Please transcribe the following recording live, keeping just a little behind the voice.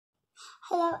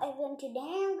Hello everyone, today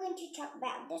I'm going to talk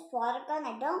about this water gun.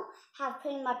 I don't have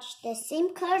pretty much the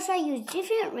same colors, so I use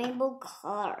different rainbow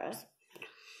colors.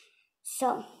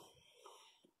 So,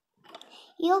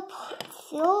 you'll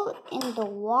fill in the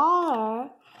water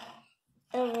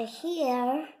over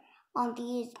here on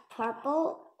these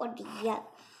purple or the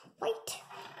white.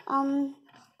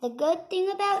 The good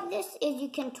thing about this is you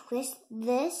can twist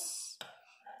this,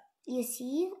 you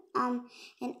see,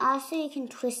 and also you can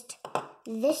twist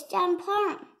this down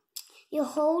part. You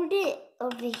hold it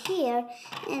over here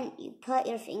and you put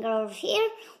your finger over here.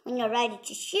 When you're ready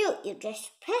to shoot, you just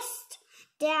press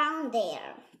down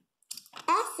there.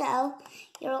 Also,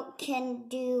 you can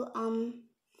do,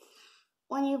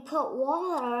 when you put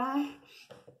water,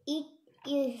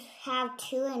 you have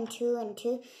 2 and 2 and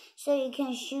 2, so you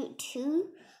can shoot 2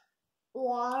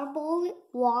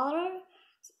 water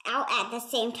out at the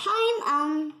same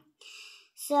time.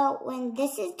 So when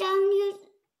this is done,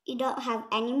 you don't have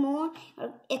any more,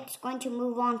 or it's going to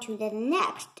move on to the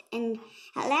next. And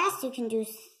at last you can do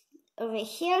over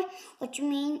here, which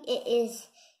means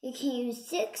you can use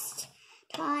 6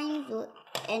 times,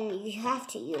 and you have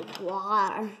to use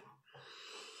water.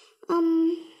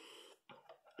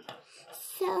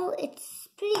 So it's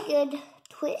pretty good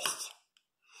twist.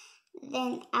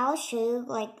 Then I'll show you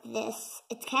like this.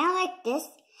 It's kind of like this.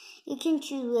 You can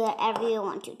choose wherever you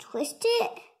want to twist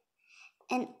it,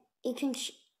 and you can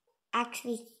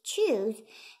actually choose.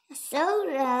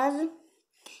 So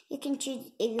you can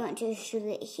choose if you want to shoot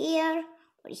it here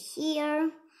or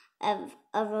here,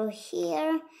 over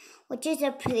here, which is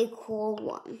a pretty cool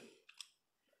one.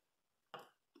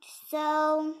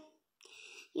 So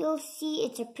you'll see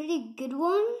it's a pretty good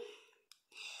one.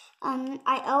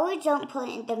 I always don't put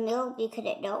it in the middle because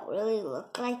it don't really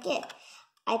look like it.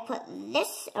 I put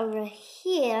this over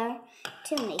here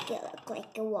to make it look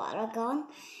like a water gun.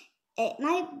 It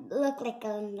might look like a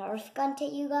Nerf gun to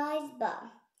you guys,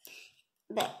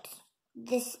 but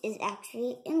this is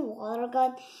actually a water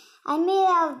gun. I made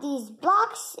out of these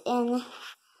blocks, and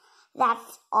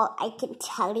that's all I can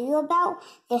tell you about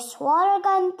this water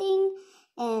gun thing.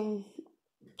 And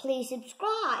please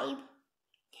subscribe.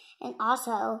 And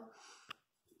also,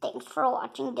 thanks for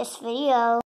watching this video.